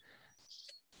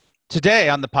Today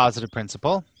on The Positive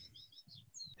Principle,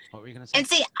 what were you going to say? And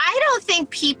see, I don't think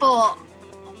people,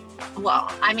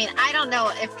 I don't know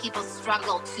if people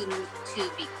struggle to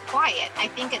be quiet. I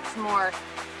think it's more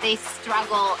they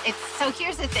struggle. So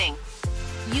here's the thing.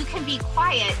 You can be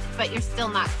quiet, but you're still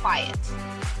not quiet.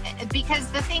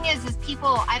 Because the thing is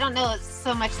people, I don't know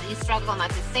so much that you struggle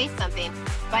not to say something,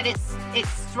 but it's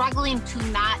struggling to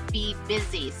not be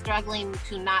busy, struggling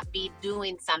to not be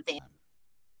doing something.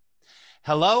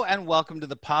 Hello and welcome to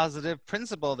The Positive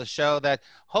Principle, the show that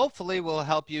hopefully will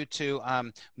help you to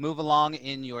move along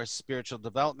in your spiritual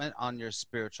development, on your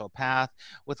spiritual path,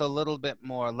 with a little bit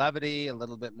more levity, a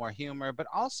little bit more humor, but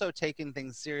also taking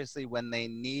things seriously when they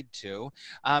need to.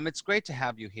 It's great to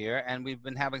have you here, and we've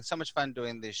been having so much fun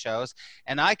doing these shows,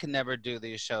 and I can never do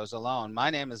these shows alone.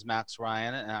 My name is Max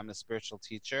Ryan, and I'm a spiritual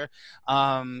teacher,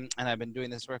 and I've been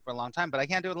doing this work for a long time, but I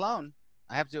can't do it alone.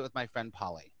 I have to do it with my friend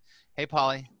Polly. Hey,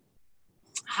 Polly.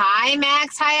 Hi,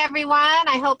 Max. Hi, everyone.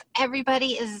 I hope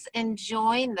everybody is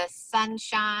enjoying the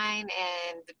sunshine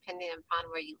and depending upon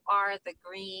where you are, the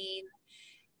green,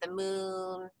 the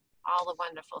moon, all the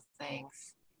wonderful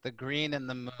things. The green and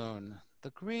the moon. The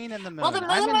green and the moon. Well, the moon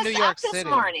I'm in was New York up this City.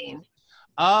 morning.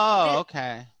 Oh,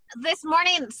 okay. This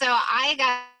morning, so I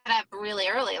got up really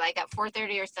early, like at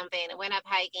 4:30 or something, and went up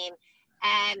hiking,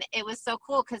 and it was so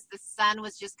cool because the sun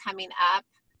was just coming up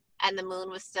and the moon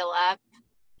was still up.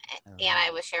 And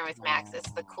I was sharing with Max,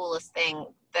 it's the coolest thing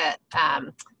that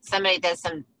somebody does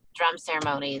some drum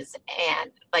ceremonies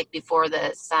and like before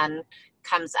the sun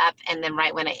comes up and then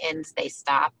right when it ends, they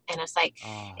stop. And it's like,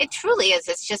 it truly is.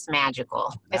 It's just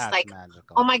magical. It's like,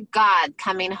 magical. Oh my God,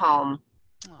 coming home.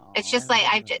 It's just like,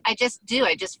 I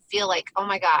just feel like, oh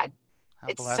my God.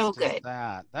 It's so good.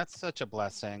 That's such a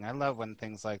blessing. I love when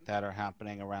things like that are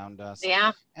happening around us.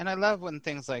 Yeah. And I love when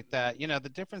things like that, you know, the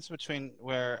difference between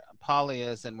where Polly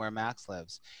is and where Max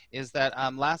lives is that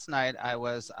last night I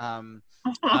was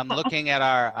looking at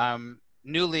our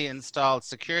newly installed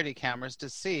security cameras to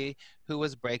see who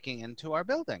was breaking into our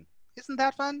building. Isn't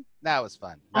that fun? That was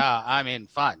fun. No, I mean,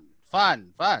 fun.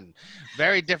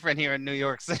 Very different here in New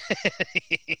York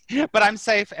City. But I'm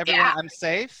safe. Everyone, yeah. I'm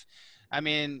safe. I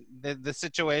mean, the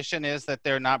situation is that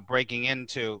they're not breaking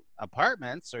into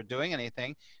apartments or doing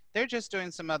anything. They're just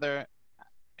doing some other,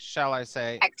 shall I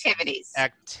say,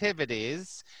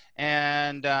 activities.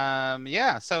 And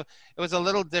yeah, so it was a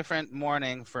little different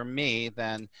morning for me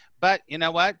then. But you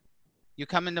know what? You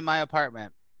come into my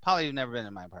apartment. Polly, you've never been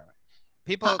in my apartment.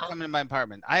 People come into my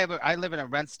apartment. I live in a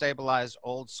rent-stabilized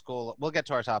old school. We'll get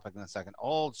to our topic in a second.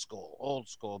 Old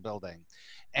school building.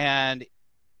 And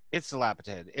it's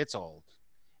dilapidated. It's old.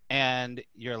 And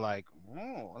you're like,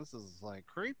 oh, this is like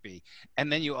creepy.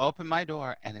 And then you open my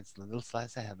door and it's a little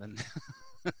slice of heaven.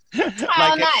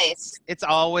 Like nice. It's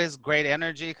always great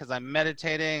energy because I'm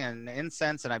meditating and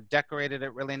incense and I've decorated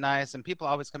it really nice. And people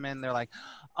always come in, they're like,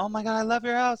 oh my God, I love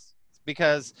your house.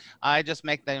 Because I just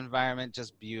make the environment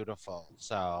just beautiful.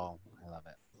 So I love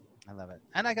it.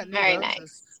 And I got new roses.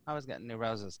 Nice. I was getting new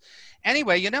roses.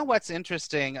 Anyway, you know what's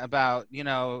interesting about, you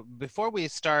know, before we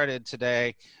started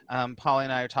today, Polly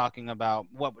and I are talking about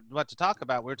what to talk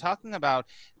about. We're talking about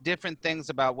different things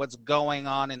about what's going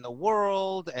on in the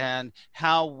world and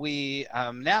how we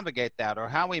navigate that, or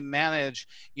how we manage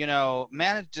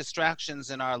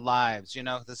distractions in our lives. You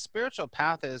know, the spiritual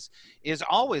path is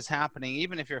always happening,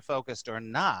 even if you're focused or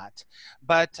not.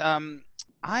 But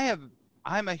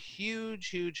I'm a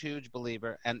huge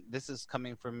believer, and this is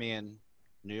coming from me in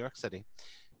New York City,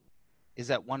 is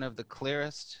that one of the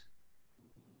clearest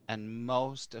and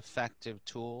most effective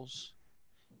tools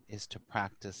is to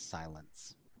practice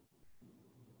silence.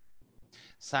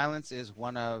 Silence is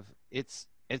it's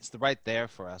right there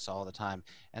for us all the time.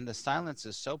 And the silence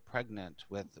is so pregnant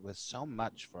with so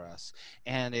much for us.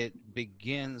 And it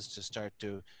begins to start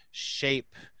to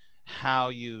shape how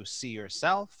you see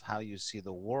yourself, how you see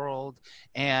the world,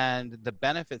 and the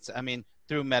benefits, I mean,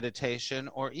 through meditation,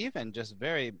 or even just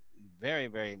very, very,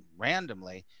 very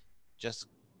randomly, just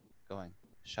going,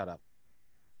 shut up.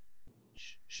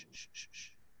 Shh, shh, shh, shh, shh.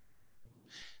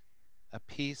 A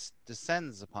peace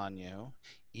descends upon you,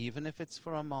 even if it's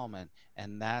for a moment,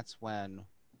 and that's when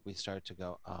we start to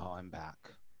go, oh, I'm back.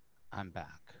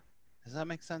 Does that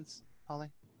make sense, Polly?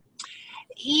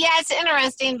 Yeah, it's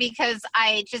interesting because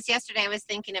yesterday I was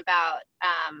thinking about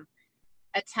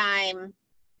a time,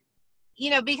 you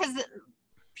know, because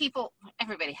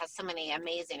everybody has so many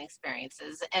amazing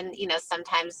experiences. And, you know,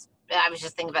 sometimes I was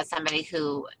just thinking about somebody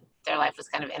who their life was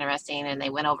kind of interesting and they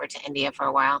went over to India for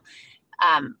a while.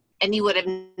 And you would have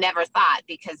never thought,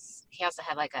 because he also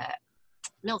had like a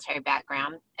military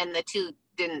background, and the two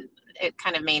it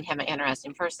kind of made him an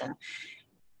interesting person.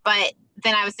 But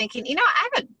then I was thinking, I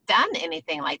haven't done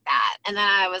anything like that. And then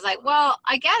I was like, well,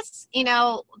 I guess,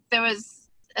 there was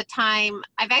a time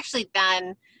I've actually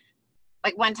done,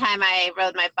 like one time I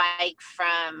rode my bike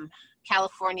from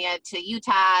California to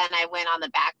Utah and I went on the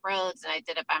back roads and I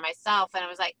did it by myself. And I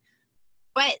was like,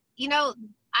 but,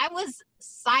 I was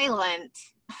silent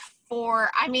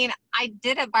I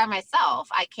did it by myself.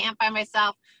 I camped by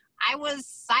myself. I was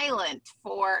silent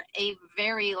for a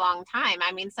very long time.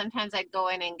 I mean, sometimes I'd go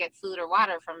in and get food or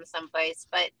water from someplace,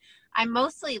 but I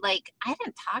mostly I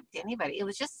didn't talk to anybody. It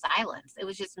was just silence. It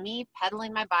was just me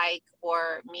pedaling my bike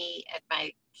or me at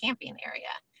my camping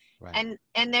area. Right.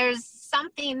 And there's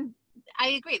something, I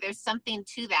agree, there's something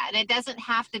to that. And it doesn't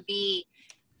have to be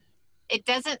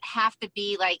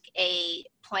like a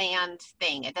planned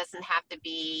thing. It doesn't have to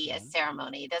be a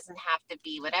ceremony. It doesn't have to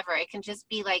be whatever. It can just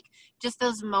be like just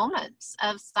those moments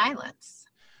of silence.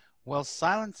 Well,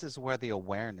 silence is where the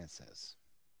awareness is.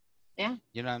 Yeah.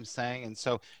 You know what I'm saying? And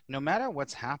so no matter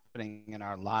what's happening in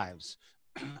our lives,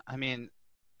 I mean,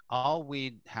 all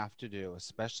we have to do,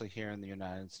 especially here in the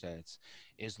United States,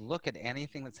 is look at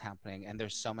anything that's happening, and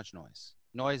there's so much noise.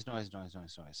 Noise.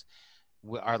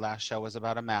 Our last show was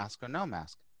about a mask or no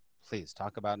mask. Please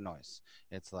talk about noise.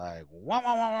 It's like wah,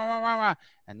 wah, wah, wah, wah, wah,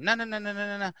 and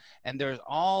no, and there's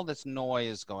all this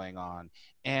noise going on.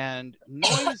 And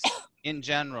noise in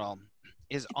general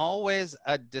is always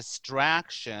a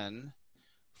distraction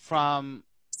from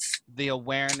the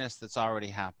awareness that's already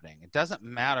happening. It doesn't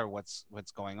matter what's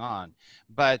going on,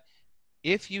 but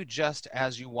if you just,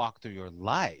 as you walk through your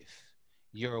life,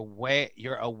 you're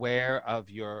aware of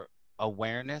your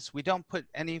awareness. We don't put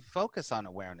any focus on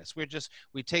awareness.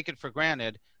 We take it for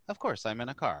granted. Of course I'm in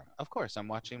a car. Of course I'm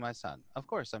watching my son. Of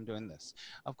course I'm doing this.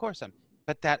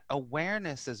 But that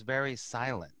awareness is very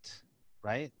silent,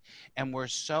 right? And we're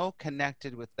so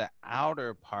connected with the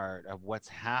outer part of what's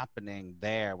happening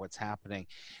there,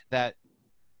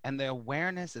 and the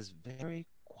awareness is very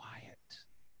quiet.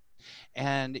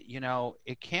 And,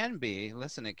 it can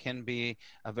be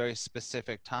a very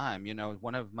specific time.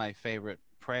 One of my favorite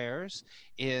prayers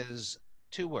is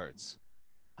 2 words: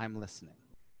 I'm listening.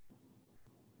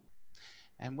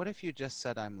 And what if you just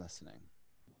said, I'm listening?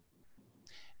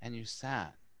 And you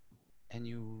sat and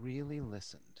you really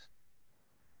listened.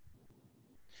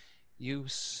 You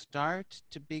start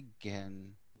to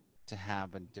begin to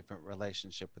have a different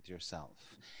relationship with yourself.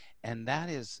 And that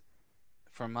is,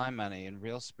 for my money, in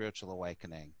real spiritual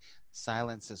awakening,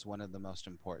 silence is one of the most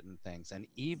important things. And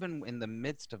even in the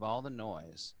midst of all the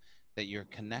noise, that you're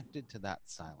connected to that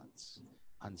silence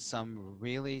on some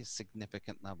really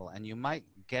significant level. And you might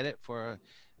get it for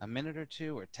a minute or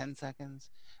 2 or 10 seconds.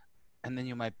 And then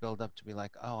you might build up to be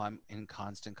like, oh, I'm in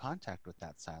constant contact with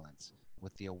that silence,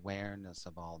 with the awareness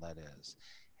of all that is.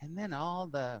 And then all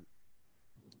the,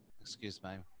 excuse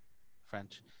my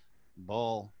French,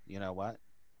 bull,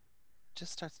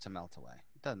 just starts to melt away.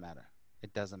 It doesn't matter.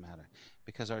 It doesn't matter,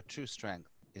 because our true strength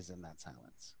is in that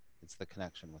silence. It's the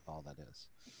connection with all that is.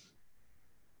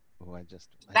 Ooh,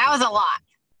 that was a lot.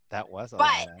 That was a lot,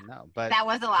 I know. But that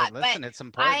was a lot. But listen, it's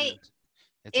important.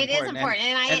 It is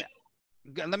important.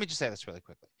 And let me just say this really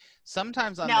quickly.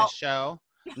 Sometimes on this show,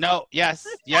 yes.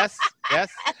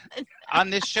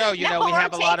 On this show, we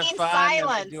have a lot of fun.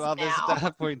 And we do all this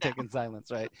stuff. We're taking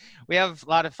silence, right? We have a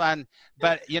lot of fun.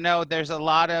 But, there's a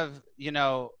lot of,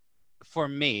 for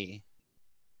me,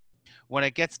 when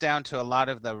it gets down to a lot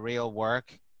of the real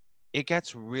work, it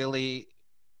gets really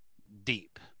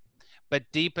deep. But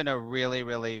deep in a really,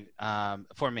 really,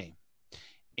 for me,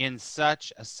 in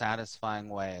such a satisfying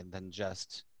way than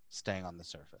just staying on the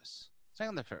surface. Staying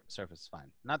on the surface is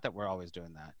fine. Not that we're always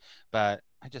doing that, but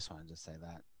I just wanted to say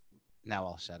that. Now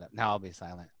I'll shut up. Now I'll be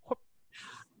silent.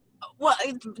 Well,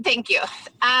 thank you.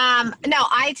 No,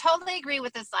 I totally agree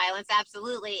with the silence.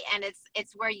 Absolutely. And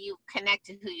it's where you connect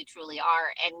to who you truly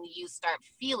are and you start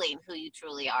feeling who you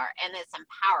truly are. And it's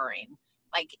empowering,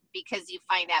 because you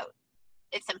find out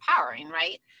it's empowering,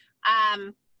 right?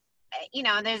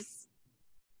 There's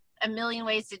a million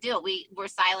ways to do it. We're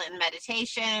silent in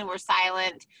meditation. We're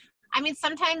silent. I mean,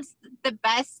 sometimes the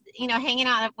best, hanging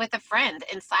out with a friend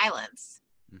in silence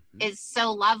is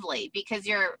so lovely, because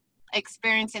you're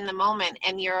experiencing the moment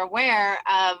and you're aware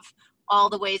of all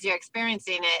the ways you're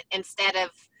experiencing it instead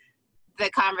of the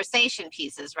conversation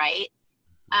pieces, right?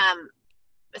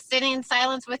 Sitting in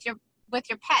silence with your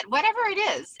pet, whatever it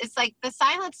is, it's like the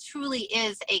silence truly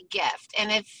is a gift.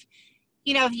 And if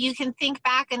you can think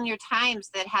back in your times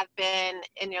that have been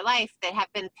in your life that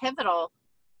have been pivotal,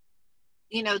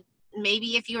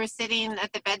 maybe if you were sitting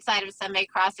at the bedside of somebody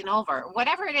crossing over,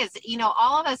 whatever it is,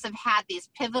 all of us have had these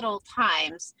pivotal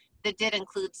times that did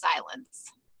include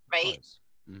silence. right? course.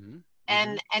 Mm-hmm.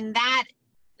 Mm-hmm. And that,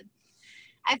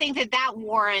 I think that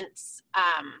warrants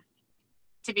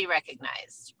to be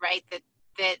recognized, right?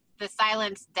 That the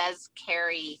silence does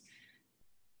carry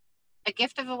a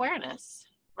gift of awareness,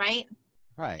 right?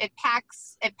 Right. It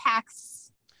packs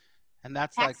And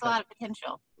that's a lot of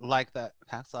potential. like that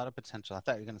packs a lot of potential. I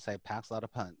thought you were going to say packs a lot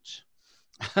of punch.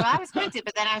 Well, I was going to,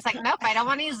 but then I was like, nope, I don't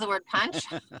want to use the word punch.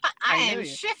 I I knew am you.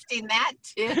 shifting that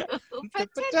to The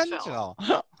potential.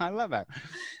 potential. I love it.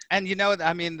 And you know,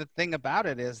 I mean, the thing about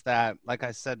it is that, like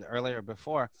I said earlier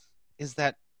before, is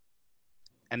that,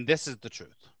 and this is the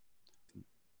truth,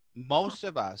 most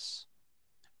of us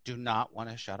do not want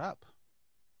to shut up.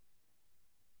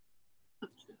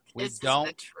 We This is the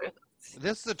don't. truth.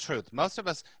 This is the truth. Most of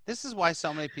us, this is why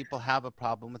so many people have a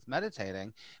problem with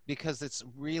meditating, because it's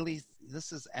really,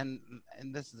 and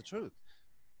this is the truth.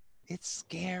 It's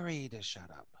scary to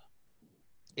shut up.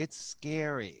 It's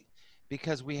scary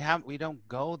because we don't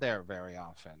go there very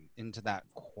often, into that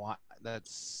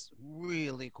that's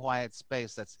really quiet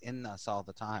space that's in us all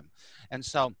the time. And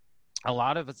so a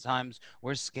lot of the times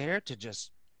we're scared to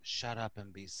just shut up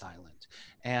and be silent.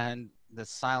 And the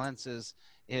silence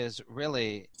is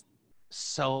really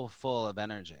so full of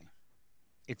energy.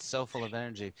 It's so full of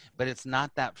energy, but it's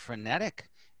not that frenetic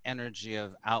energy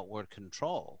of outward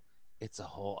control. It's a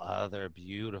whole other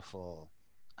beautiful,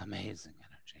 amazing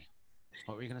energy.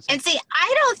 What were you going to say? And see,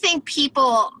 I don't think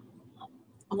people,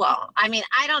 well, I mean,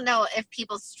 I don't know if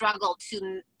people struggle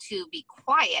to be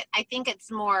quiet. I think it's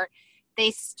more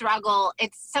they struggle.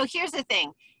 So here's the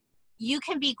thing. You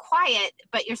can be quiet,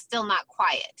 but you're still not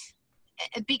quiet.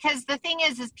 Because the thing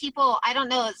is people, I don't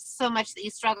know so much that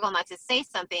you struggle not to say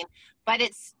something, but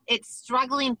it's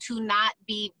struggling to not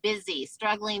be busy,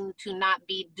 struggling to not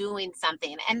be doing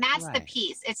something. And that's the Right.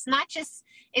 piece. It's not just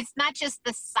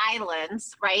the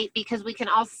silence, right? Because we can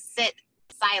all sit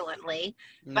silently,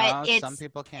 but No, some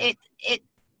people can't. it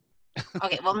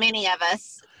okay, well, many of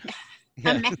us.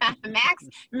 Yeah.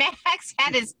 Max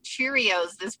had his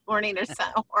Cheerios this morning,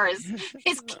 or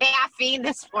his caffeine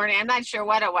this morning. I'm not sure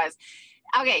what it was.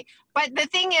 Okay, but the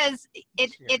thing is,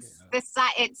 it's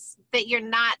that you're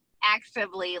not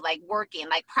actively like working,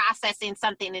 like processing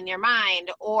something in your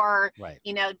mind, or Right.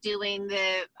 doing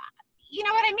you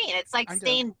know what I mean? It's like I do.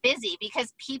 staying busy,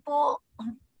 because people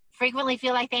frequently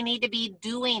feel like they need to be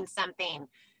doing something.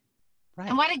 Right.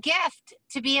 And what a gift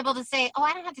to be able to say, oh,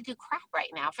 I don't have to do crap right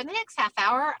now. For the next half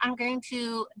hour, I'm going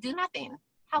to do nothing.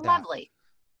 How lovely.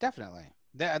 Definitely.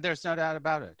 There's no doubt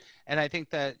about it. And I think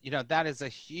that, that is a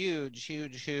huge,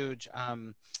 huge, huge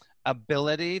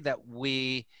ability that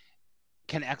we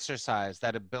can exercise,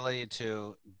 that ability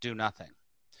to do nothing.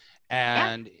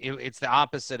 And it's the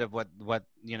opposite of what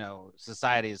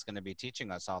society is going to be teaching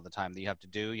us all the time, that you have to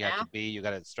do, you have to be, you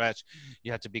got to stretch,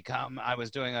 you have to become. I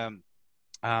was doing an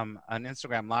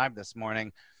Instagram live this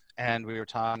morning, and we were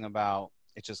talking about,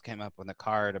 it just came up on the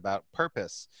card about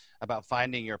purpose, about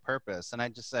finding your purpose. And I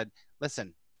just said,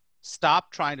 listen,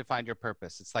 stop trying to find your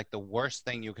purpose. It's like the worst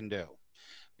thing you can do,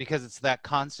 because it's that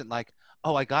constant, like,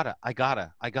 oh, I gotta.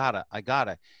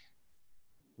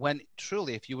 When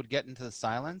truly, if you would get into the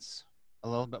silence a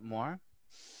little bit more,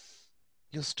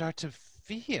 you'll start to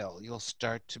feel, you'll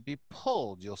start to be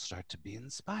pulled, you'll start to be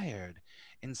inspired,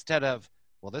 instead of,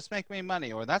 well, this makes me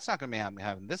money, or that's not going to make me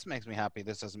happy. This makes me happy.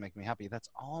 This doesn't make me happy. That's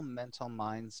all mental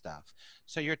mind stuff.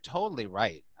 So you're totally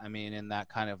right. I mean, in that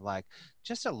kind of like,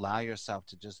 just allow yourself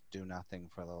to just do nothing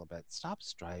for a little bit. Stop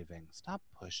striving. Stop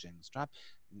pushing. Stop,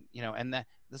 and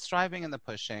the striving and the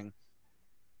pushing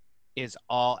is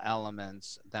all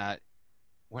elements that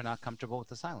we're not comfortable with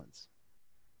the silence.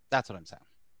 That's what I'm saying.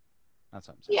 That's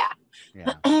what I'm saying.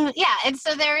 Yeah. Yeah. And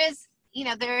so there is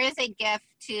a gift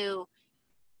to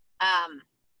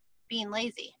being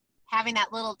lazy, having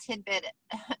that little tidbit,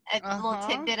 little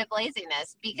tidbit of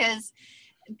laziness, because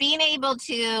being able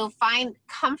to find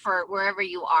comfort wherever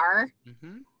you are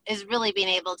is really being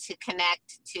able to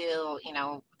connect to,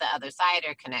 the other side,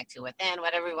 or connect to within,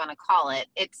 whatever you want to call it.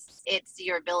 It's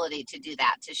your ability to do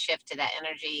that, to shift to that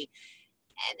energy,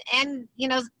 and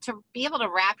to be able to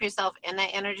wrap yourself in that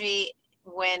energy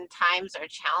when times are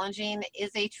challenging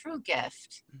is a true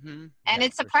gift. And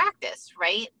it's a practice,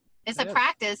 right? It's a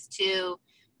practice to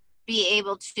be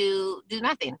able to do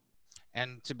nothing.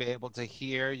 And to be able to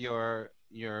hear your,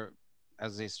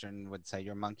 as Eastern would say,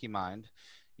 your monkey mind,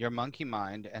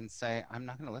 and say, I'm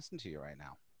not going to listen to you right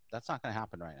now. That's not going to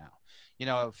happen right now.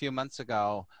 A few months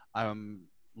ago,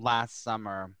 last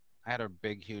summer, I had a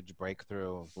big, huge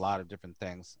breakthrough of a lot of different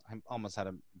things. I almost had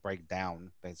a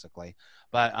breakdown, basically.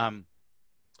 But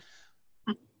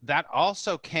that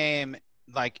also came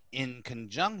like in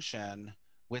conjunction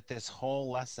with this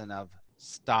whole lesson of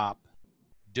stop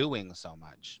doing so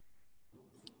much.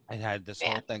 I had this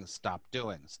Yeah. whole thing, stop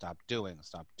doing, stop doing,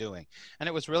 stop doing. And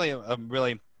it was really a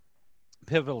really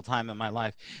pivotal time in my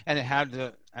life. And I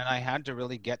had to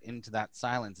really get into that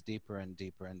silence deeper and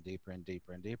deeper and deeper and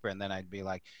deeper and deeper. And then I'd be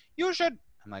like, you should.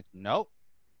 I'm like, no,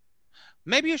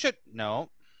 maybe you should. No,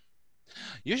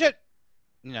 you should,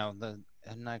 and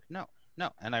like, no,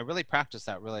 no. And I really practice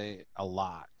that really a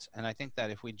lot. And I think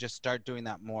that if we just start doing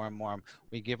that more and more,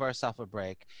 we give ourselves a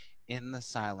break. In the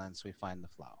silence, we find the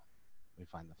flow. We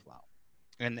find the flow.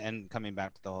 And coming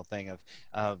back to the whole thing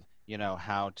of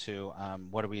how to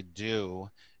what do we do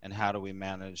and how do we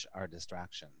manage our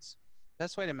distractions.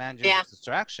 Best way to manage your Yeah.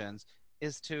 distractions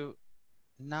is to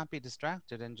not be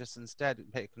distracted and just instead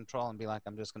take control and be like,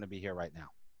 I'm just going to be here right now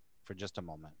for just a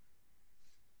moment.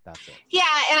 That's it.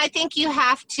 Yeah, and I think you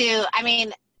have to, I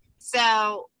mean,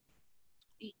 so,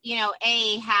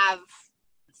 have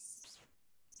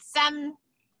some,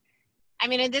 I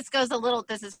mean, and this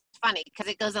is funny because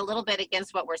it goes a little bit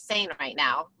against what we're saying right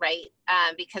now, right?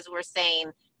 Because we're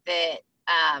saying that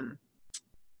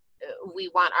we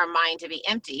want our mind to be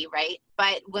empty, right?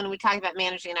 But when we talk about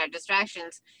managing our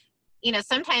distractions,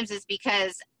 sometimes it's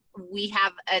because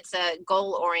it's a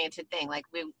goal oriented thing. Like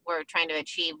we're trying to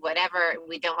achieve whatever.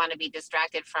 We don't want to be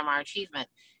distracted from our achievement.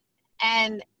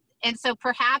 And so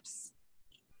perhaps,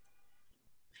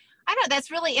 I don't know,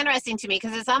 that's really interesting to me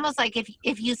because it's almost like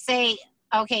if you say,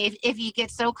 okay, if you get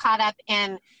so caught up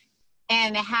in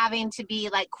having to be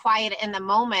like quiet in the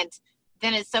moment,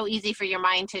 then it's so easy for your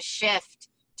mind to shift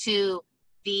to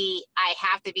I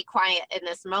have to be quiet in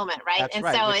this moment, right? That's and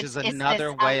right, so which is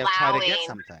another way of trying to get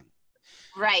something.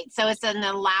 Right. So it's an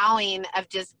allowing of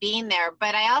just being there.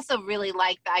 But I also really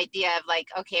like the idea of like,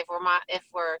 okay,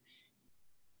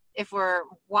 if we're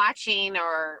watching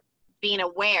or being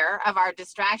aware of our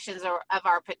distractions or of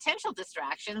our potential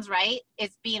distractions, right?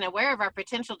 It's being aware of our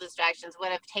potential distractions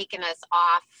would have taken us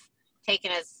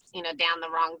down the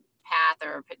wrong path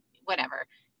or whatever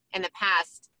in the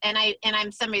past. And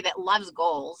I'm somebody that loves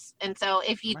goals. And so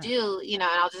if you do, and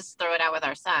I'll just throw it out with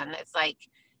our son, it's like,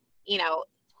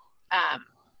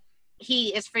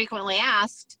 he is frequently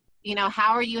asked,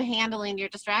 how are you handling your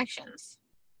distractions?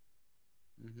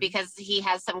 Mm-hmm. Because he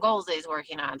has some goals that he's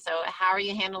working on. So how are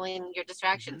you handling your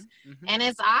distractions? Mm-hmm. Mm-hmm. And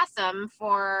it's awesome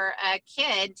for a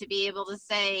kid to be able to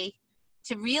say,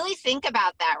 to really think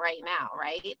about that right now,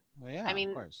 right? Well, yeah, I mean,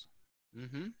 of course.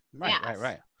 Mm-hmm. Right, yes.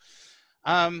 right.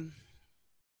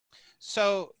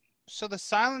 So the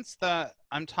silence that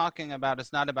I'm talking about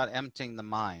is not about emptying the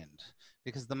mind,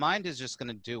 because the mind is just going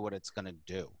to do what it's going to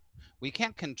do. We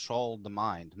can't control the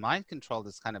mind. Mind control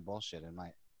is kind of bullshit in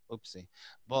my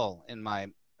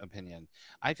opinion.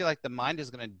 I feel like the mind is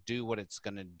going to do what it's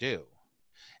going to do.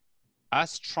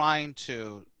 Us trying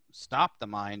to stop the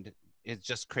mind, it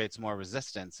just creates more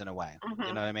resistance in a way. Mm-hmm.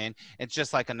 You know what I mean? It's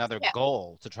just like another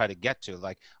goal to try to get to.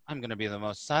 Like, I'm going to be the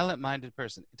most silent-minded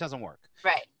person. It doesn't work.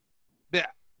 Right.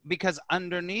 Because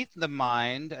underneath the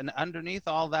mind and underneath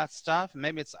all that stuff,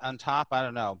 maybe it's on top, I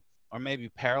don't know, or maybe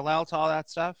parallel to all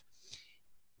that stuff,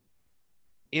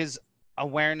 is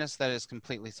awareness that is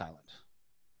completely silent,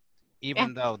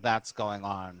 even though that's going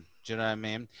on. Do you know what I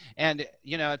mean? And,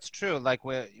 it's true, like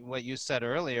what you said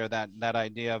earlier, that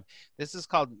idea of this is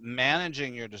called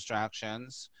managing your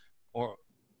distractions or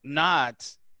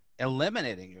not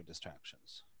eliminating your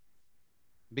distractions,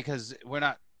 because we're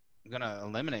not going to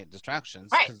eliminate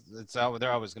distractions, because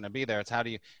they're always going to be there. It's how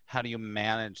do you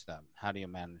manage them? How do you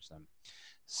manage them?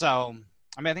 So,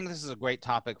 I mean, I think this is a great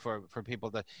topic for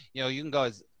people that, you can go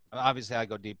as, obviously I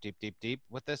go deep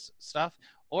with this stuff,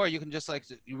 or you can just like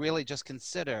really just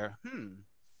consider,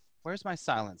 where's my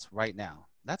silence right now?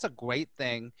 That's a great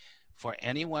thing for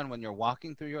anyone when you're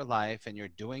walking through your life and you're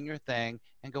doing your thing,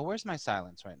 and go, where's my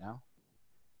silence right now?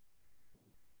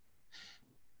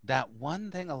 That one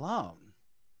thing alone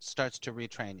starts to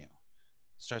retrain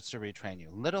you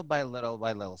little by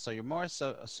little. So you're more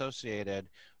associated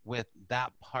with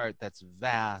that part that's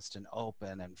vast and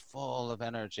open and full of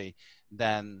energy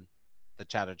than the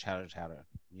chatter.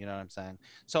 You know what I'm saying?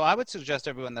 So I would suggest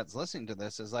everyone that's listening to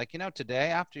this is like, today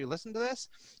after you listen to this,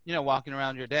 walking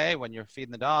around your day, when you're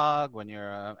feeding the dog, when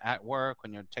you're at work,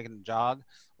 when you're taking a jog,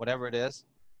 whatever it is,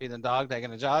 feeding the dog,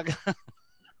 taking a jog,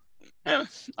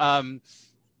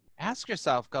 ask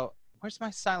yourself, go, where's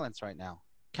my silence right now?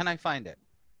 Can I find it?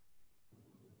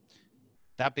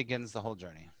 That begins the whole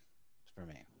journey for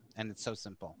me. And it's so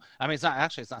simple. I mean, it's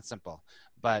not simple,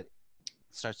 but it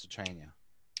starts to train you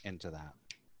into that.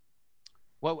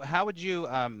 How would you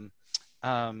kind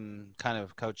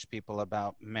of coach people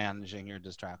about managing your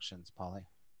distractions, Polly?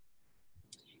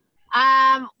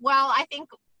 Well, I think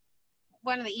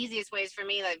one of the easiest ways for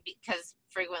me, like, because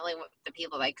frequently with the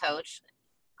people that I coach,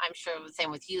 I'm sure the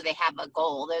same with you, they have a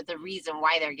goal. They're the reason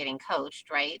why they're getting coached,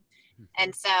 right?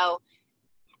 And so,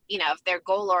 if they're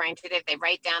goal oriented, if they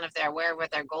write down, if they're aware of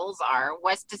what their goals are,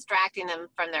 what's distracting them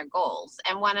from their goals?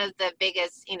 And one of the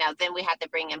biggest, then we have to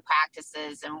bring in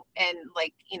practices and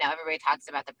like, everybody talks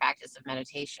about the practice of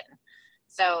meditation.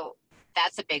 So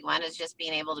that's a big one, is just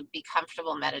being able to be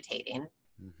comfortable meditating.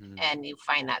 And you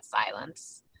find that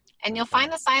silence, and you'll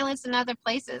find the silence in other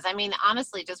places. I mean,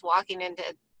 honestly, just walking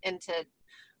into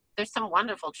there's some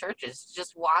wonderful churches,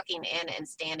 just walking in and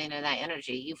standing in that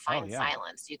energy, you find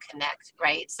silence, you connect,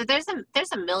 right? So there's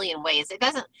a million ways. It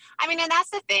doesn't, and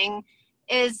that's the thing,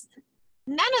 is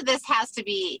none of this has to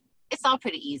be, it's all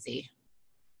pretty easy.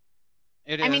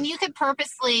 It is. You could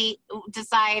purposely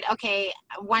decide, okay,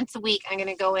 once a week I'm going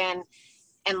to go in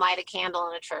and light a candle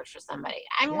in a church for somebody.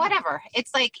 Whatever.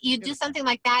 It's like you do something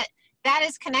like that. That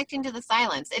is connecting to the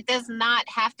silence. It does not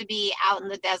have to be out in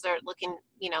the desert looking,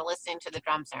 listening to the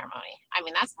drum ceremony.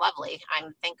 That's lovely.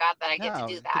 Thank God that I get to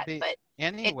do that. But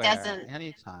anywhere, it doesn't,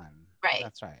 anytime. Right.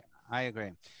 That's right. I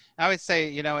agree. I always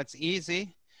say, it's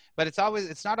easy, but it's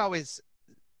not always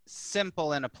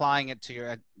simple in applying it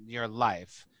to your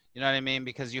life. You know what I mean?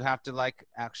 Because you have to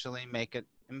actually make it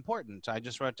important. I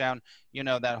just wrote down,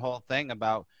 that whole thing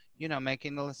about,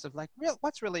 making the list of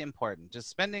what's really important. Just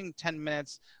spending 10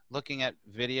 minutes looking at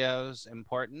videos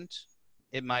important?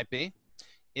 It might be.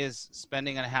 Is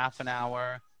spending a half an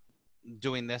hour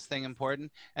doing this thing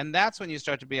important? And that's when you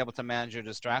start to be able to manage your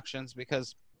distractions,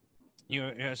 because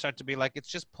you start to be like, it's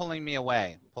just pulling me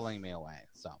away.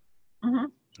 So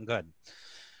good.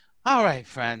 All right,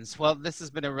 friends. Well, this has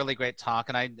been a really great talk,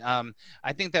 and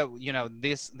I think that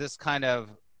this kind of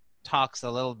talks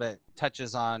a little bit,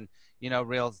 touches on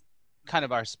real kind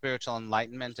of our spiritual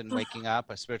enlightenment and waking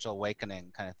up, a spiritual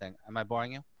awakening kind of thing. Am I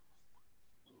boring you?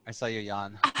 I saw you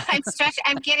yawn. I'm stretching.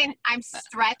 I'm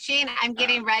stretching. I'm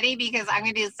getting ready because I'm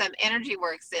going to do some energy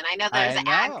work soon. I know there's an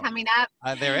ad coming up.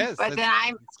 There is. But then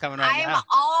it's coming right now.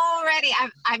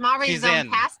 I'm already She's zoned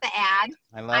past the ad.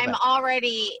 I love it. I'm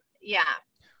already,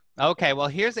 Okay, well,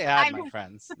 here's the ad, my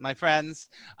friends. My friends,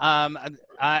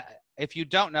 if you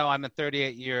don't know, I'm a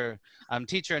 38-year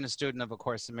teacher and a student of A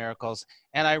Course in Miracles,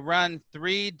 and I run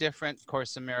 3 different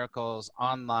Course in Miracles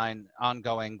online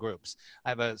ongoing groups. I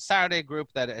have a Saturday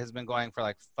group that has been going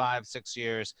for 5-6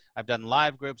 years. I've done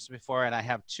live groups before, and I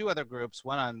have 2 other groups,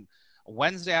 one on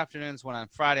Wednesday afternoons, one on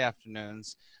Friday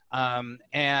afternoons.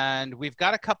 And we've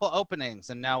got a couple openings,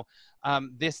 and now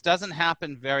this doesn't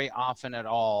happen very often at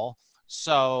all.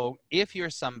 So if you're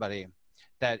somebody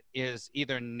that is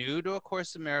either new to A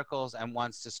Course in Miracles and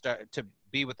wants to start to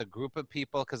be with a group of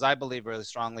people, because I believe really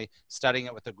strongly studying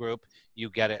it with a group, you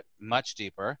get it much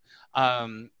deeper.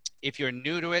 If you're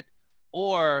new to it,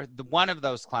 or one of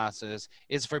those classes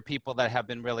is for people that have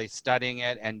been really studying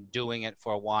it and doing it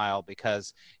for a while,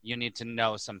 because you need to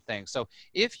know some things. So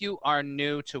if you are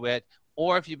new to it,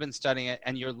 or if you've been studying it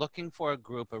and you're looking for a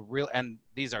group of and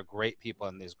these are great people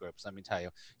in these groups, let me tell you.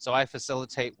 So I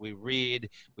facilitate, we read,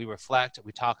 we reflect,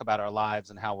 we talk about our lives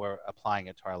and how we're applying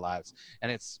it to our lives.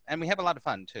 And we have a lot of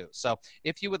fun too. So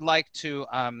if you would like to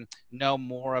know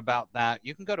more about that,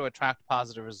 you can go to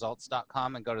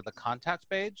attractpositiveresults.com and go to the contact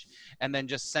page, and then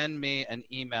just send me an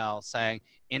email saying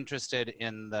interested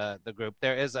in the group.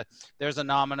 There's a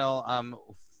nominal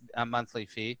a monthly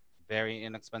fee. Very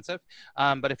inexpensive.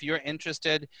 But if you're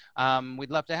interested, we'd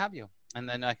love to have you. And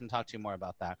then I can talk to you more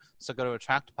about that. So go to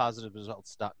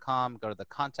attractpositiveresults.com, go to the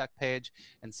contact page,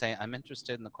 and say, I'm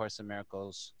interested in the Course in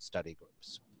Miracles study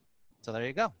groups. So there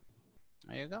you go.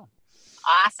 There you go.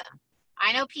 Awesome.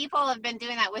 I know people have been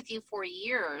doing that with you for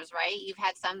years, right? You've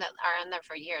had some that are in there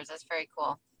for years. That's very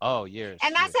cool. Oh, years.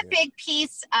 And that's a big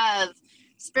piece of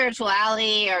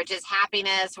spirituality or just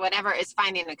happiness, whatever, is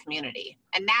finding a community.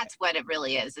 And that's what it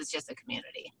really is. It's just a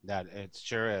community. That it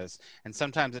sure is. And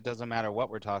sometimes it doesn't matter what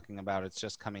we're talking about. It's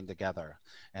just coming together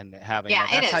and having,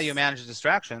 that's how you manage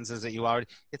distractions, is that you already,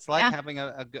 it's like having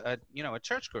a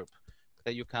church group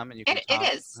that you come and you can talk.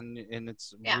 It is. And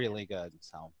it's really good.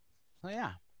 So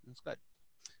yeah, it's good.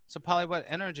 So Polly, what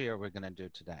energy are we going to do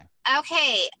today?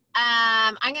 Okay.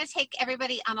 I'm going to take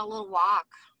everybody on a little walk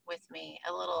with me,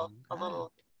 a little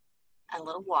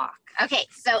walk. Okay,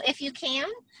 so if you can,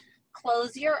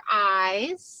 close your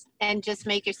eyes and just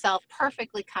make yourself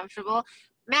perfectly comfortable.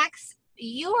 Max,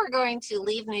 you are going to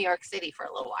leave New York City for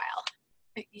a little while.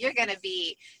 You're going to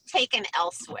be taken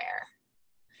elsewhere.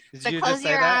 Did so you close just say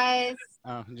your that? eyes.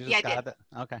 Oh, you just got it?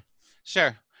 Okay.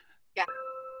 Sure. Yeah.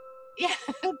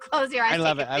 Close your eyes. I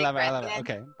love it.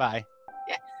 Okay, bye.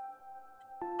 Yeah.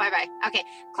 bye-bye. Okay,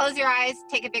 close your eyes,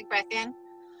 take a big breath in,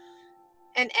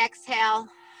 and exhale.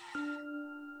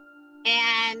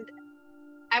 And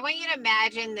I want you to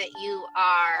imagine that you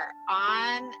are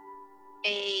on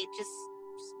just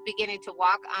beginning to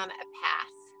walk on a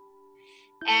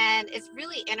path. And it's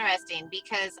really interesting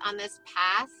because on this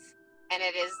path, and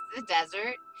it is the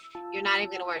desert, you're not even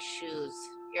going to wear shoes.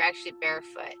 You're actually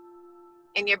barefoot.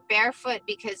 And you're barefoot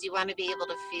because you want to be able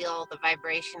to feel the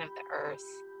vibration of the earth.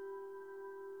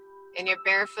 And you're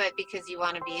barefoot because you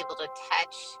want to be able to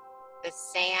touch the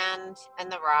sand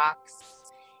and the rocks.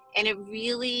 And it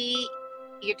really,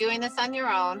 you're doing this on your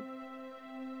own.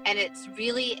 And it's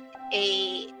really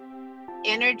a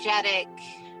energetic,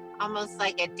 almost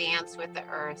like a dance with the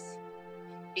earth,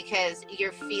 because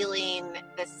you're feeling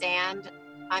the sand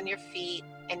on your feet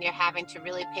and you're having to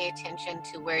really pay attention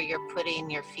to where you're putting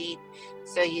your feet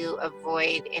so you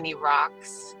avoid any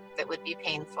rocks that would be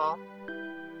painful.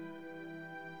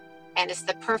 And it's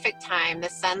the perfect time. The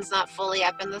sun's not fully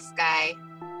up in the sky.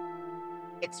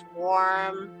 It's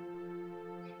warm,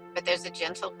 but there's a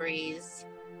gentle breeze.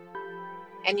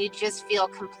 And you just feel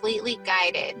completely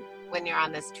guided when you're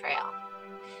on this trail.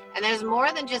 And there's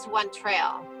more than just one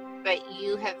trail, but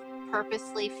you have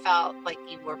purposely felt like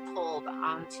you were pulled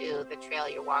onto the trail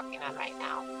you're walking on right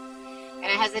now. And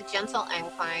it has a gentle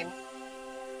incline,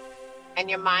 and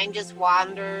your mind just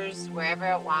wanders wherever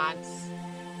it wants,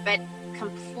 but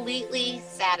completely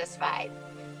satisfied.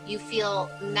 You feel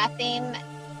nothing,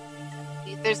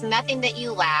 there's nothing that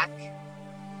you lack.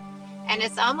 And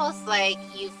it's almost like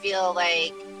you feel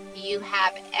like you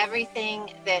have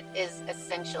everything that is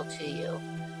essential to you.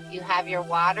 You have your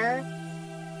water,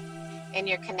 and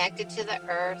you're connected to the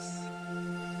earth.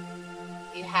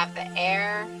 You have the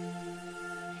air,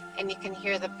 and you can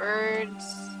hear the birds.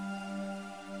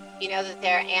 You know that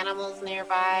there are animals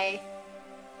nearby.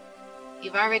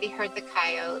 You've already heard the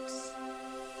coyotes,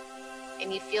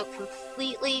 and you feel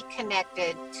completely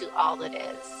connected to all that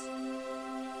is.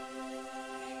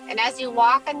 And as you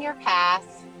walk on your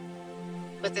path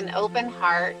with an open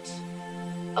heart,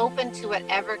 open to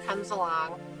whatever comes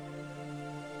along,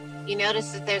 you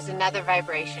notice that there's another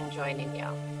vibration joining you.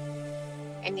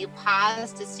 And you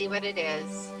pause to see what it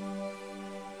is,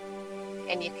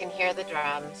 and you can hear the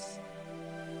drums.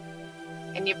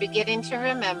 And you're beginning to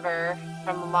remember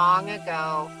from long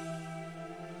ago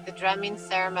the drumming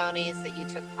ceremonies that you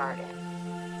took part in.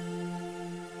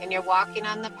 And you're walking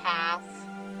on the path,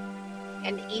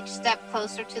 and each step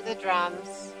closer to the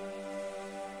drums,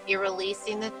 you're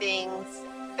releasing the things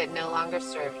that no longer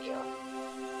serve you.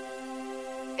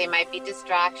 They might be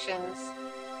distractions,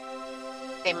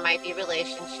 they might be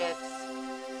relationships,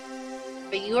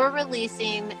 but you are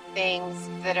releasing things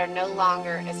that are no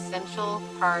longer an essential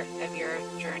part of your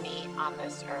journey on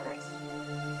this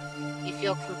earth. You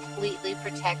feel completely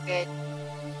protected,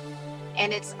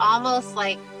 and it's almost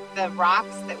like the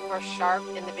rocks that were sharp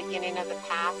in the beginning of the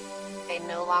path, they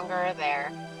no longer are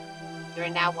there. You're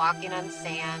now walking on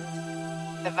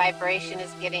sand. The vibration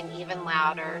is getting even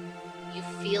louder. You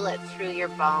feel it through your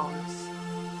bones.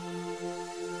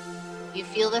 You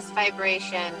feel this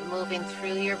vibration moving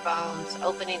through your bones,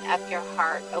 opening up your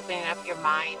heart, opening up your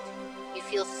mind. You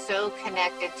feel so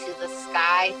connected to the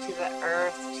sky, to the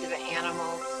earth, to the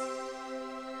animals.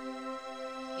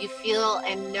 You feel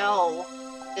and know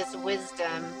this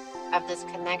wisdom of this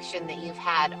connection that you've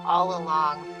had all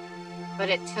along, but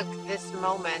it took this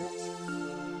moment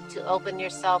to open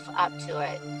yourself up to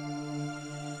it.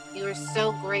 You are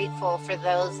so grateful for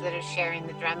those that are sharing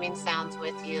the drumming sounds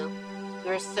with you.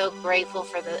 You are so grateful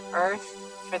for the earth,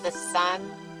 for the sun,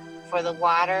 for the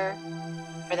water,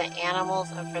 for the animals,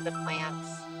 and for the plants.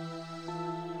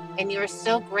 And you are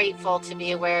so grateful to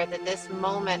be aware that this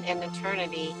moment in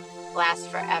eternity lasts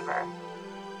forever.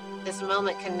 This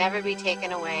moment can never be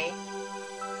taken away.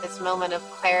 This moment of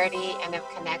clarity and of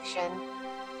connection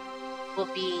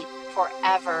will be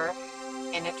forever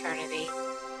in eternity.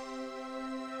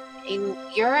 In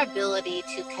your ability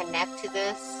to connect to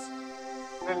this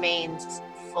remains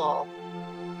full.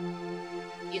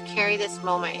 You carry this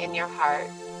moment in your heart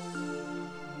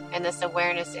and this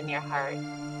awareness in your heart.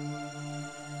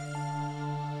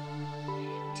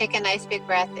 Take a nice big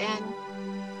breath in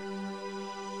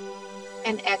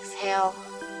and exhale,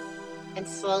 and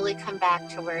slowly come back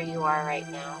to where you are right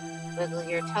now. Wiggle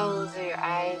your toes or your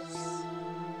eyes,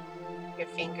 your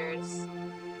fingers,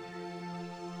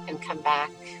 and come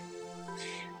back.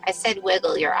 I said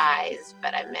wiggle your eyes,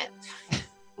 but I meant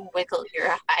wiggle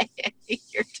your eyes,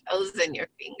 your toes and your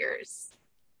fingers.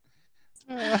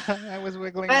 I was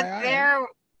wiggling but my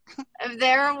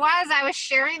there was, I was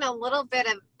sharing a little bit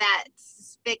of that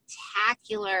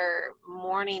spectacular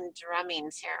morning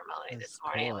drumming ceremony this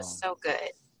morning. Cool. It was so good.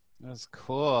 It was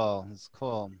cool. It was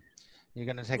cool. You're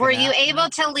gonna take. Were you able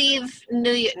to leave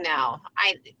New York? No,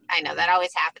 I know that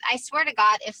always happens. I swear to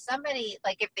God, if somebody,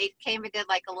 like, if they came and did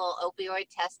like a little opioid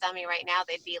test on me right now,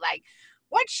 they'd be like,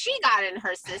 "What she got in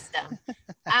her system?"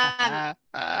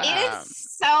 It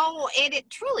is so. It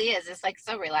truly is. It's like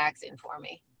so relaxing for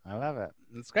me. I love it.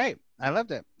 It's great. I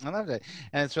loved it. I loved it.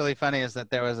 And it's really funny is that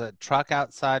there was a truck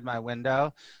outside my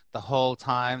window the whole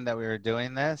time that we were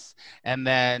doing this, and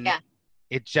then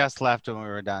it just left when we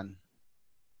were done.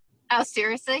 Oh,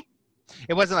 seriously?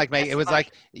 It wasn't like it was funny.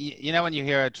 Like you know when you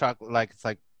hear a truck, like it's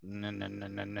like you know the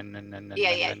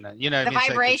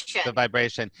vibration, like the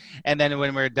vibration, and then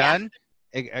when we're done,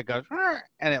 it goes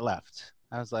and it left.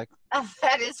 I was like, oh,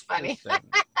 that is funny.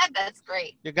 That's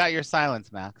great. You got your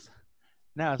silence, Max.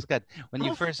 No, it's good. When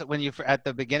you at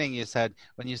the beginning you said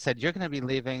you're going to be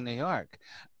leaving New York,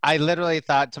 I literally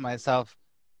thought to myself,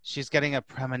 she's getting a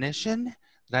premonition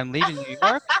that I'm leaving New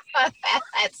York.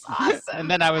 That's awesome.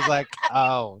 And then I was like,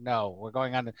 oh no, we're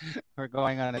going on a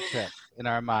trip in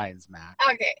our minds, Max.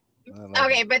 Okay,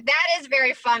 but that is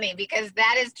very funny because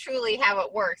that is truly how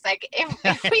it works. Like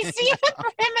if we see a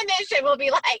premonition, we'll be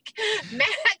like,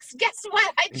 Max, guess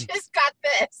what? I just got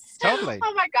this. Totally.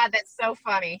 Oh my God, that's so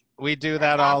funny. We do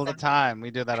that all the time.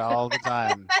 I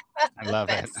love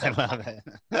it. I love it.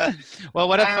 Well,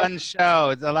 what a fun show.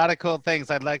 It's a lot of cool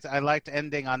things. I liked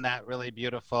ending on that really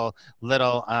beautiful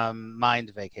little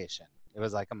mind vacation. It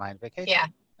was like a mind vacation. Yeah.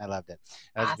 I loved it.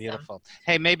 That was beautiful.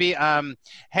 Hey, maybe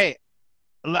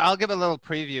I'll give a little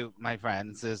preview, my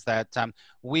friends, is that I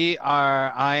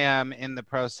am in the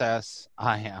process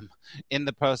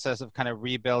of kind of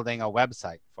rebuilding a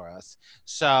website for us.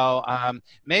 So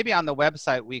maybe on the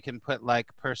website we can put like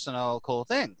personal cool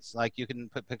things. Like you can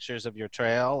put pictures of your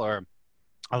trail or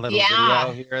a little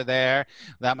video here or there.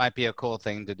 That might be a cool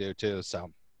thing to do too.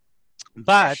 So,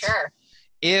 but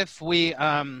if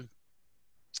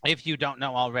you don't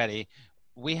know already,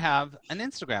 we have an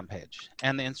Instagram page,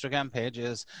 and the Instagram page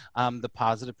is The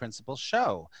Positive Principles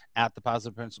Show, at The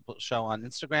Positive Principles Show on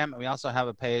Instagram. And we also have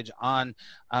a page on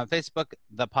Facebook,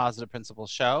 The Positive Principles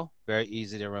Show. Very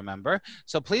easy to remember.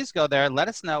 So please go there. Let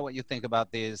us know what you think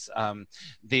about these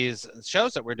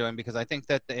shows that we're doing, because I think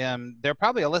that they're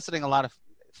probably eliciting a lot of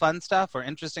fun stuff or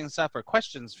interesting stuff or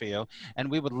questions for you, and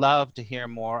we would love to hear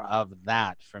more of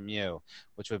that from you,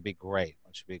 which would be great.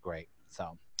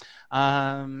 So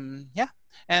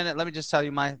and let me just tell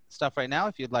you my stuff right now.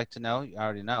 If you'd like to know, you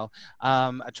already know.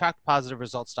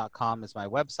 AttractPositiveResults.com is my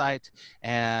website,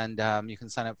 and you can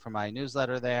sign up for my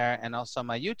newsletter there. And also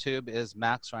my YouTube is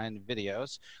Max Ryan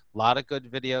Videos. A lot of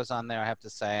good videos on there, I have to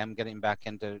say. I'm getting back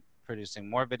into producing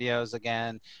more videos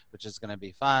again, which is going to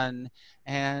be fun.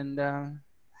 And I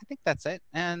think that's it.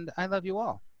 And I love you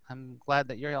all. I'm glad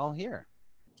that you're all here.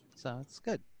 So it's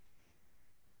good.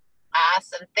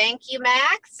 Awesome. Thank you,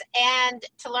 Max. And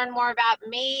to learn more about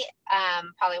me,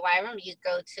 Polly Wyram, you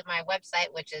go to my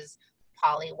website, which is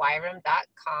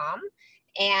pollywyram.com.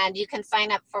 And you can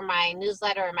sign up for my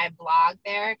newsletter or my blog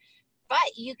there.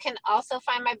 But you can also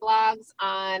find my blogs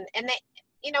on, and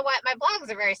you know what? My blogs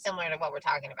are very similar to what we're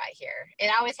talking about here. It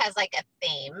always has like a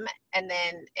theme, and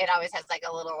then it always has like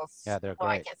a little, they're great.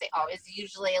 I can't say always,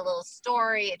 usually a little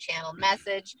story, a channeled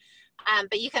message.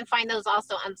 But you can find those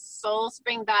also on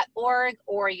soulspring.org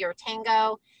or your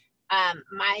Tango.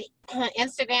 My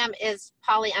Instagram is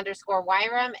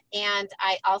Polly_Wyram, and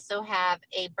I also have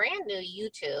a brand new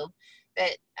YouTube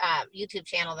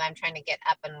channel that I'm trying to get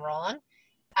up and rolling.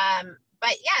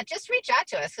 But yeah, just reach out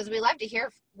to us because we love to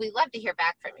hear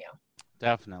back from you.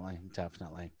 Definitely.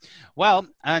 Well,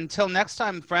 until next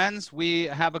time, friends, we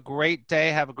have a great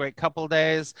day. Have a great couple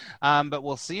days. But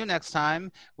we'll see you next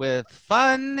time with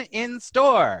fun in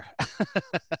store.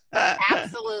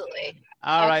 Absolutely.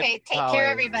 All right. Okay, take care,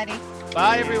 everybody.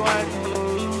 Bye, everyone.